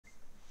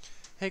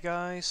Hey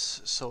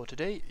guys, so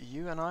today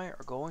you and I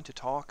are going to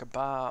talk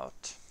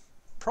about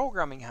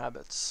programming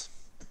habits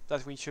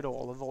that we should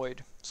all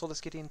avoid. So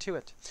let's get into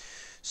it.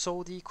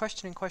 So the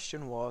question in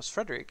question was,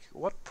 Frederick,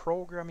 what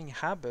programming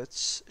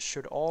habits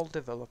should all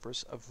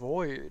developers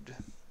avoid?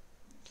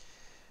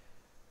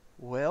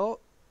 Well,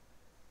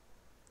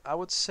 I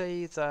would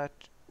say that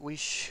we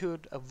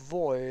should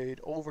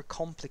avoid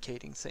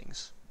overcomplicating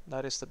things.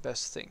 That is the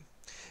best thing.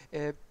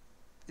 Uh,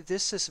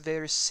 this is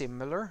very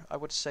similar, I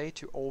would say,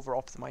 to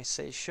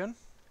over-optimization.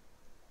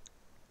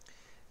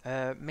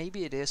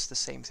 Maybe it is the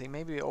same thing.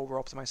 Maybe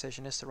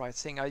over-optimization is the right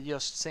thing. I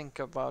just think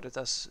about it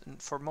as,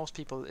 for most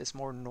people, it's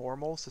more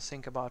normal to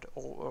think about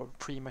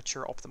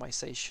premature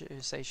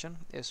optimization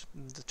is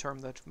the term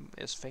that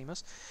is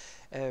famous.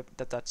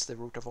 That's the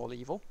root of all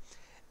evil.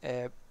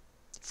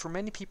 For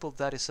many people,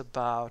 that is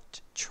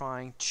about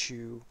trying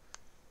to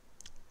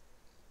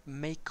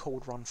make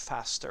code run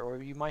faster,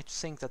 or you might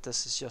think that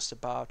this is just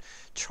about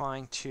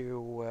trying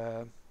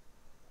to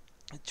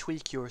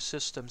tweak your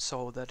system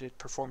so that it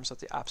performs at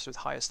the absolute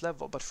highest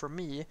level. But for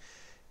me,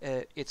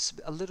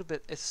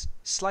 it's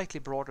slightly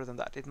broader than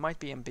that. It might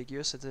be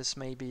ambiguous. This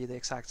may be the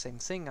exact same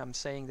thing I'm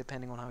saying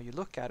depending on how you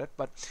look at it.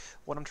 But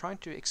what I'm trying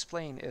to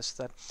explain is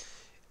that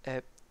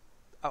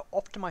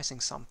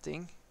optimizing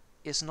something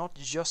is not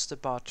just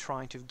about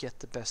trying to get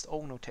the best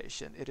O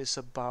notation. It is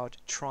about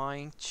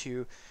trying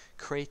to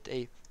create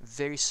a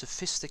very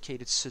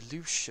sophisticated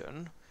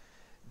solution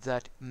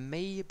that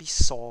may be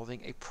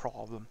solving a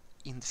problem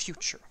in the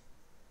future,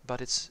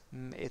 but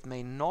it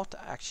may not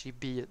actually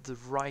be the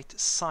right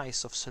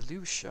size of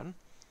solution,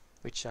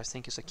 which I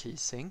think is a key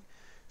thing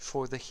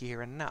for the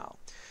here and now.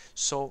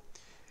 So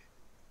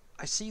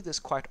I see this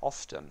quite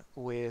often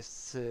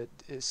with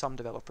some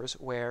developers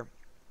where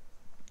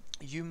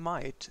you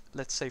might,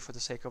 let's say for the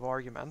sake of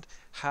argument,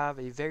 have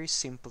a very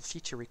simple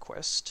feature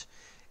request,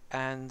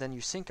 and then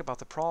you think about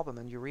the problem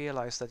and you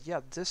realize that, yeah,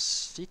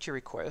 this feature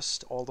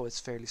request, although it's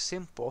fairly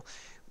simple,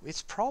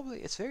 it's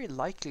very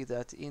likely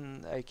that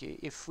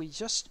if we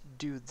just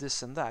do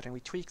this and that and we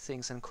tweak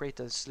things and create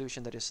a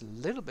solution that is a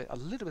little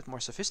bit more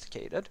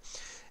sophisticated,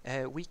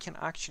 we can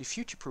actually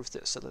future-proof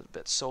this a little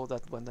bit so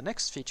that when the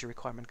next feature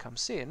requirement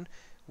comes in,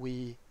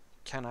 we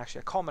can actually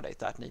accommodate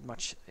that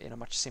in a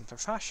much simpler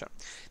fashion.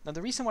 Now,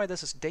 the reason why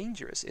this is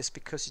dangerous is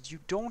because you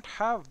don't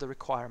have the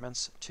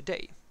requirements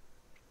today.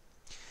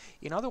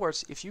 In other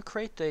words, if you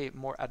create a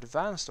more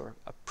advanced or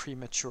a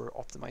premature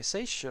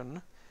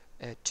optimization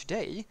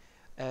today,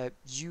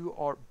 you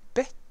are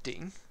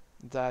betting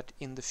that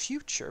in the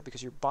future,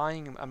 because you're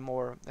buying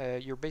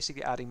you're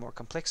basically adding more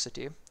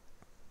complexity,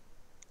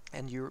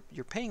 and you're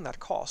paying that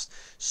cost,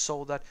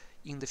 so that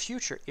in the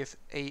future, if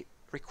a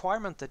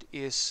requirement that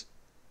is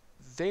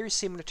very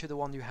similar to the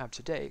one you have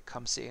today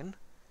comes in,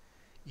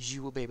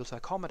 you will be able to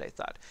accommodate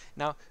that.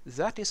 Now,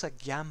 that is a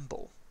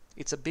gamble.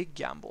 It's a big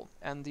gamble,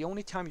 and the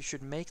only time you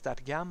should make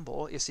that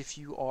gamble is if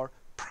you are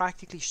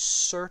practically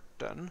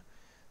certain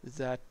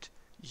that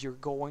you're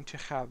going to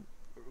have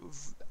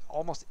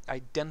almost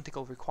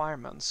identical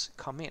requirements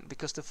come in.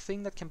 Because the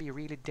thing that can be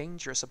really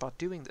dangerous about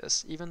doing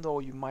this, even though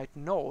you might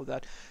know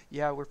that,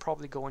 yeah, we're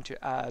probably going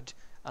to add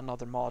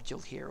another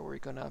module here, or we're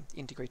going to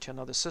integrate to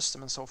another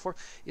system and so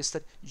forth, is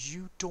that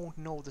you don't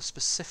know the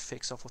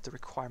specifics of what the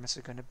requirements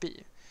are going to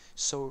be.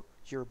 So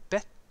you're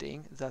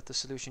betting that the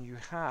solution you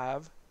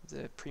have,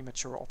 the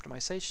premature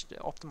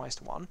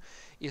optimized one,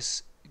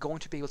 is going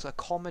to be able to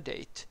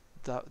accommodate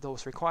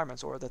those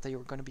requirements, or that they are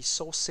going to be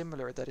so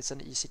similar that it's an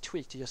easy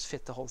tweak to just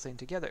fit the whole thing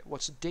together.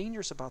 What's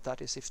dangerous about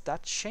that is if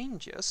that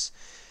changes,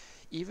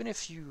 even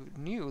if you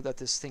knew that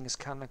this thing is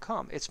gonna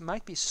come, it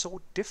might be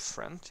so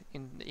different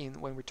in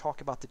when we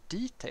talk about the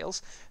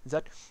details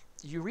that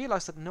you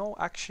realize that no,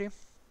 actually,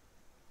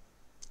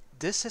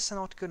 this is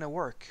not gonna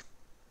work.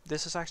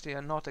 This is actually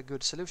not a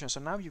good solution. So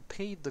now you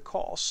paid the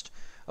cost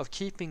of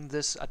keeping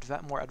this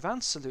more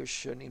advanced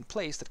solution in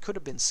place that could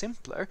have been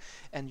simpler,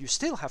 and you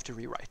still have to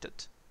rewrite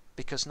it,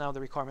 because now the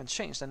requirements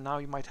changed, and now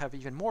you might have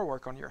even more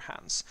work on your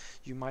hands.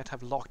 You might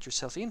have locked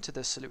yourself into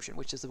this solution,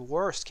 which is the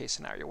worst case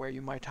scenario, where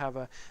you might have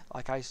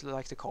like I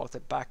like to call it,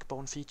 a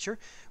backbone feature,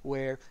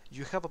 where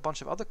you have a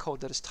bunch of other code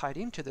that is tied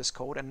into this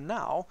code, and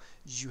now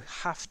you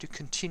have to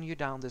continue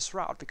down this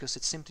route because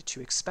it's simply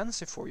too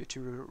expensive for you to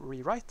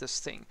rewrite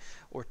this thing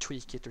or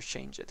tweak it or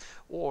change it.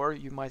 Or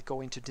you might go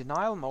into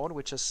denial mode,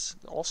 which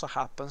also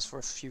happens for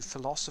a few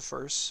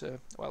philosophers,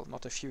 well,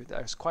 not a few,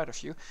 there's quite a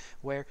few,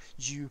 where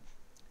you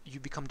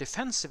become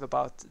defensive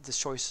about the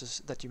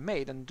choices that you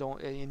made, and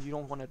you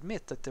don't want to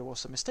admit that there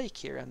was a mistake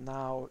here, and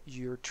now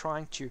you're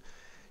trying to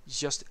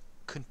just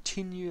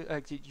continue.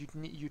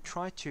 You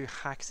try to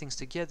hack things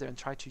together and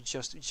try to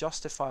just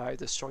justify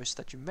this choice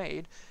that you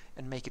made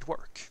and make it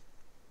work.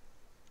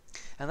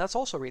 And that's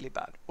also really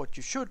bad. What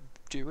you should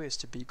do is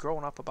to be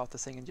grown up about the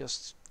thing and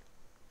just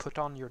put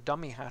on your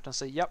dummy hat and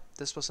say, yep,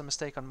 this was a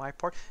mistake on my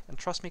part, and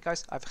trust me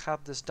guys, I've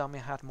had this dummy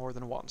hat more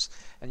than once,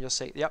 and just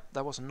say, yep,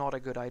 that was not a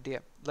good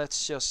idea,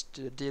 let's just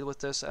deal with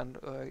this and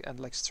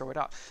let's throw it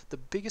out. The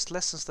biggest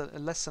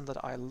lesson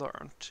that I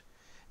learned,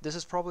 this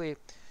is probably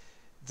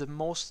the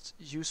most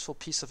useful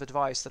piece of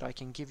advice that I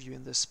can give you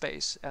in this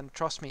space, and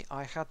trust me,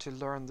 I had to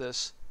learn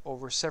this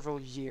over several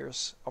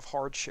years of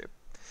hardship,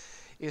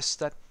 is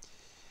that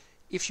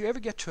if you ever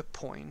get to a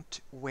point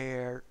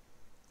where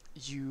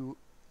you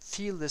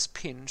feel this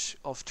pinch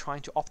of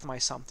trying to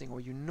optimize something,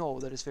 or you know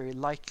that it's very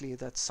likely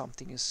that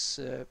something is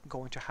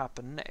going to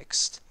happen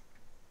next,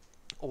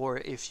 or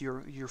if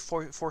you're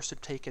forced to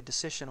take a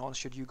decision on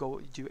should you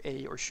go do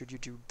A or should you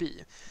do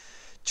B,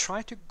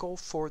 try to go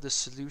for the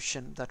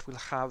solution that will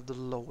have the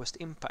lowest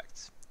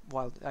impact.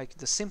 While like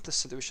the simplest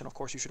solution, of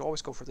course, you should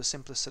always go for the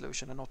simplest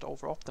solution and not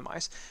over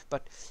optimize.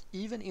 But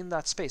even in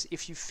that space,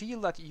 if you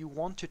feel that you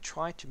want to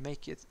try to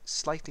make it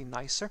slightly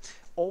nicer,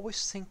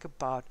 always think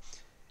about,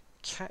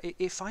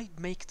 if I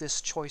make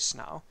this choice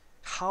now,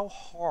 how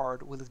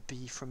hard will it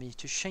be for me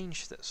to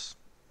change this?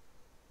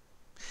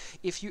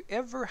 If you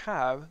ever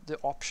have the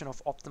option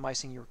of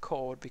optimizing your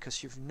code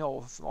because you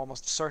know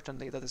almost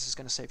certainly that this is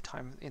going to save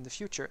time in the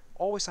future,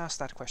 always ask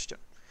that question.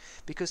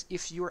 Because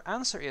if your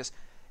answer is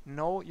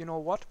no, you know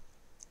what,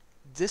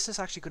 this is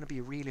actually going to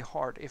be really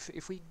hard.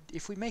 If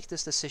we make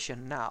this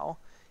decision now,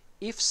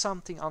 if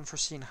something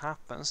unforeseen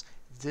happens,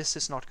 this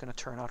is not going to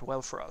turn out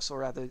well for us, or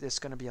rather it's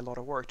going to be a lot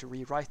of work to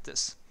rewrite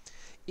this.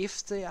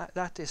 If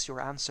that is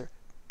your answer,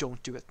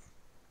 don't do it.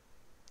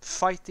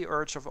 Fight the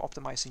urge of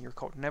optimizing your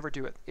code. Never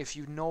do it. If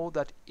you know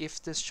that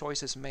if this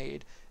choice is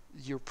made,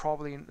 you're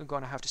probably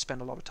going to have to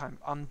spend a lot of time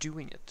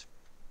undoing it.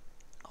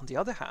 On the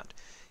other hand,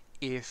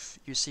 if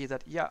you see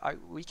that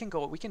we can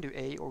do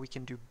A or we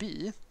can do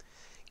B,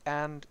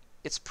 and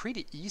it's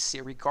pretty easy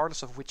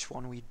regardless of which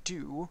one we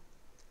do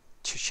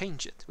to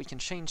change it. We can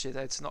change it.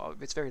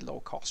 It's very low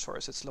cost for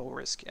us. It's low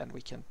risk, and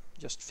we can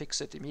just fix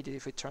it immediately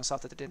if it turns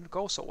out that it didn't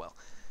go so well.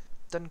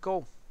 Then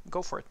go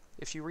for it.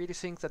 If you really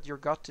think that your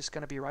gut is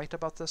going to be right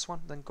about this one,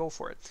 then go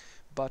for it.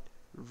 But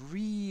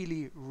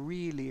really,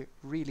 really,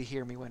 really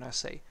hear me when I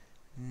say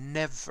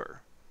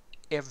never,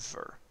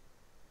 ever,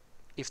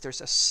 if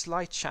there's a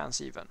slight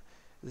chance even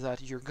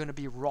that you're going to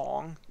be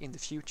wrong in the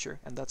future,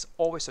 and that's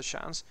always a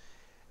chance,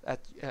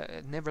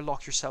 never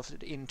lock yourself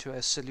into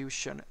a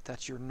solution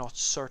that you're not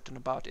certain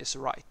about is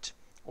right,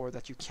 or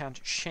that you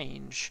can't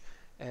change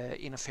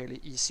in a fairly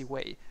easy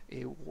way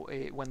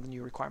when the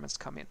new requirements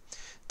come in.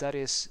 That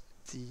is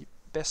the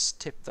best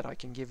tip that I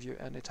can give you,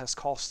 and it has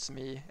cost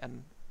me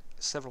and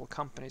several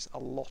companies a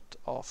lot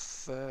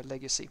of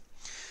legacy.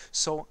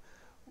 So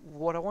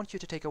what I want you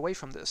to take away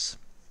from this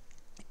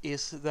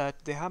is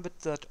that the habit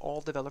that all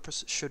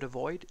developers should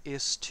avoid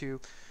is to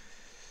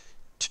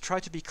try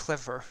to be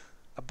clever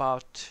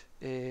about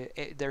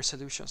their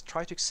solutions.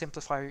 Try to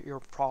simplify your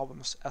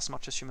problems as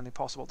much as humanly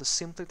possible. The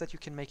simpler that you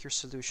can make your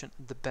solution,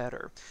 the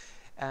better.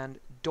 And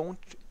don't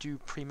do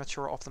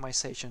premature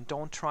optimization.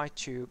 Don't try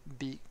to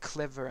be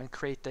clever and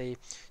create a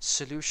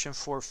solution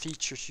for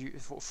features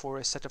for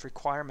a set of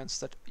requirements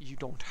that you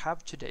don't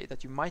have today,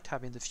 that you might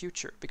have in the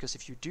future. Because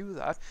if you do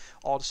that,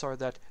 odds are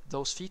that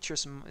those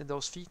features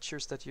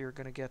that you're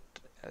going to get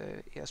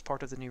as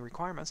part of the new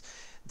requirements,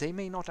 they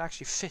may not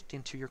actually fit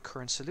into your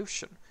current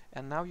solution.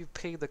 And now you've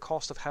paid the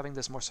cost of having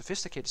this more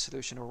sophisticated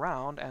solution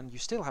around, and you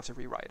still have to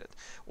rewrite it.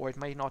 Or it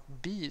may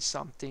not be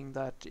something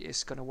that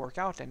is going to work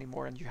out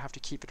anymore, and you have to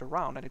keep it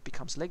around, and it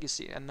becomes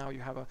legacy. And now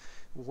you have a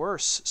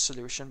worse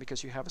solution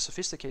because you have a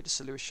sophisticated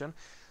solution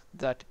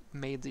that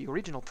made the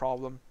original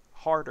problem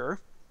harder,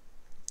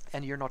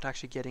 and you're not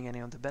actually getting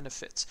any of the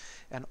benefits.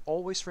 And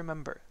always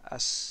remember,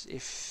 as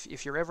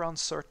if you're ever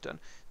uncertain,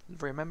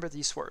 remember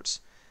these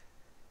words.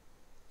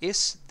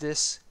 Is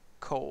this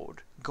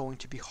code going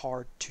to be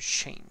hard to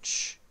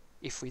change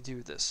if we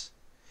do this?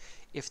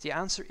 If the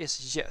answer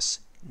is yes,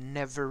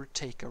 never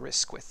take a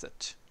risk with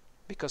it,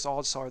 because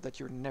odds are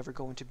that you're never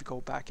going to go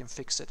back and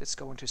fix it. It's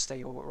going to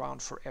stay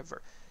around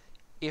forever.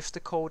 If the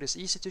code is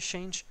easy to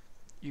change,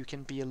 you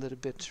can be a little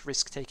bit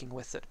risk-taking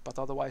with it, but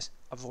otherwise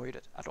avoid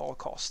it at all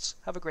costs.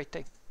 Have a great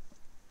day.